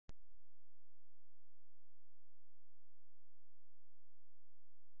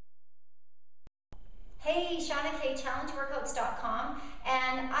Shawna K, challengeworkouts.com,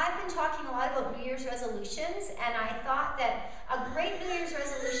 and I've been talking a lot about New Year's resolutions, and I thought that a great New Year's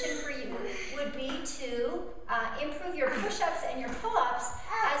resolution for you would be to improve your push-ups and your pull-ups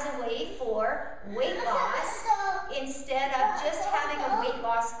as a way for weight loss instead of just having a weight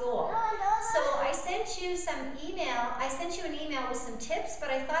loss goal. So I sent you an email with some tips, but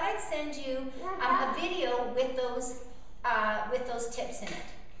I thought I'd send you a video with those tips in it.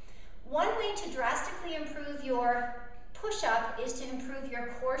 One way to drastically improve your push-up is to improve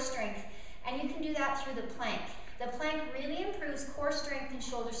your core strength, and you can do that through the plank. The plank really improves core strength and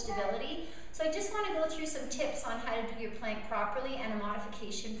shoulder stability, so I just want to go through some tips on how to do your plank properly and a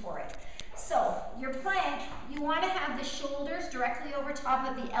modification for it. So, your plank, you want to have the shoulders directly over top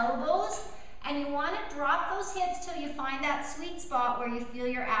of the elbows, and you want to drop those hips till you find that sweet spot where you feel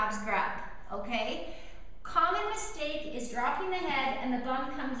your abs grab, okay? Common mistake is dropping the head and the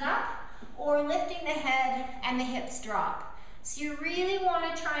bum comes up, or lifting the head and the hips drop. So you really want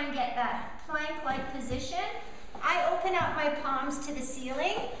to try and get that plank-like position. I open up my palms to the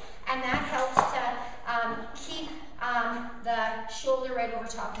ceiling, and that helps to keep the shoulder right over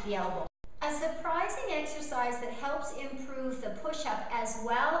top of the elbow. A surprising exercise that helps improve the push-up as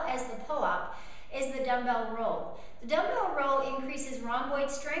well as the pull-up is the dumbbell row. The dumbbell row increases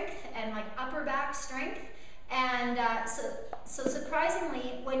rhomboid strength and like upper back strength, and so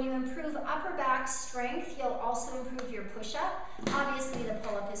surprisingly, when you improve upper back strength, you'll also improve your push-up, obviously the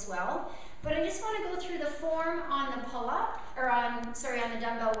pull-up as well. But I just want to go through the form on the pull-up, or on the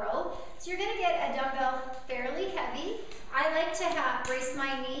dumbbell row. So you're going to get a dumbbell fairly heavy. I like to brace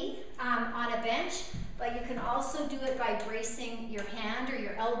my knee on a bench, but you can also do it by bracing your hand or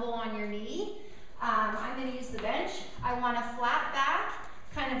your elbow on your knee. I'm going to use the bench. I want a flat back,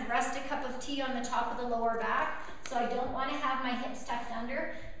 kind of rest a cup of tea on the top of the lower back, so I don't want to have my hips tucked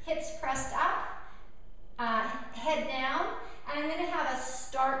under. Hips pressed up, head down, and I'm going to have a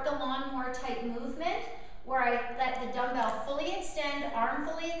start the lawnmower type movement where I let the dumbbell fully extend, arm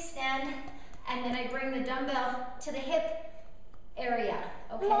fully extend, and then I bring the dumbbell to the hip area,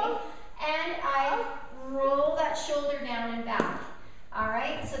 okay? And I roll that shoulder down and back. All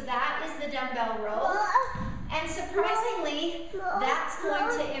right, so that is the dumbbell row. And surprisingly, that's going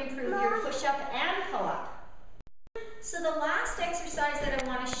to improve your push-up and pull-up. So the last exercise that I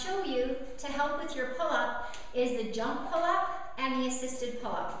want to show you to help with your pull-up is the jump pull-up and the assisted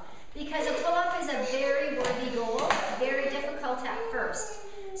pull-up. Because a pull-up is a very worthy goal, very difficult at first.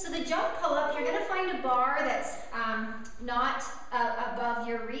 So the jump pull-up, you're going to find a bar that's not above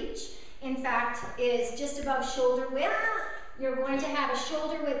your reach. In fact, is just above shoulder width. You're going to have a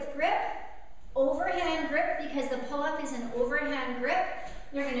shoulder width grip, overhand grip, because the pull-up is an overhand grip.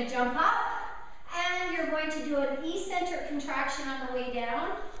 You're going to jump up, and you're going to do an eccentric contraction on the way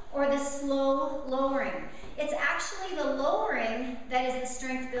down, or the slow lowering. It's actually the lowering that is the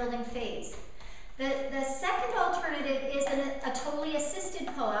strength building phase. The second alternative is a totally assisted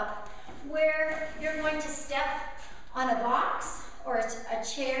pull-up, where you're going to step on a box or a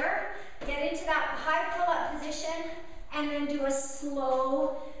chair, get into that high pull-up position, and then do a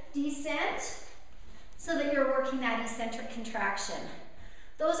slow descent so that you're working that eccentric contraction.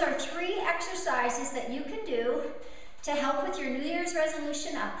 Those are 3 exercises that you can do to help with your New Year's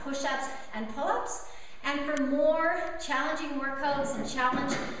resolution of push-ups and pull-ups. And for more challenging workouts and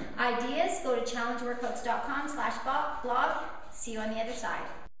challenge ideas, go to challengeworkouts.com/blog. See you on the other side.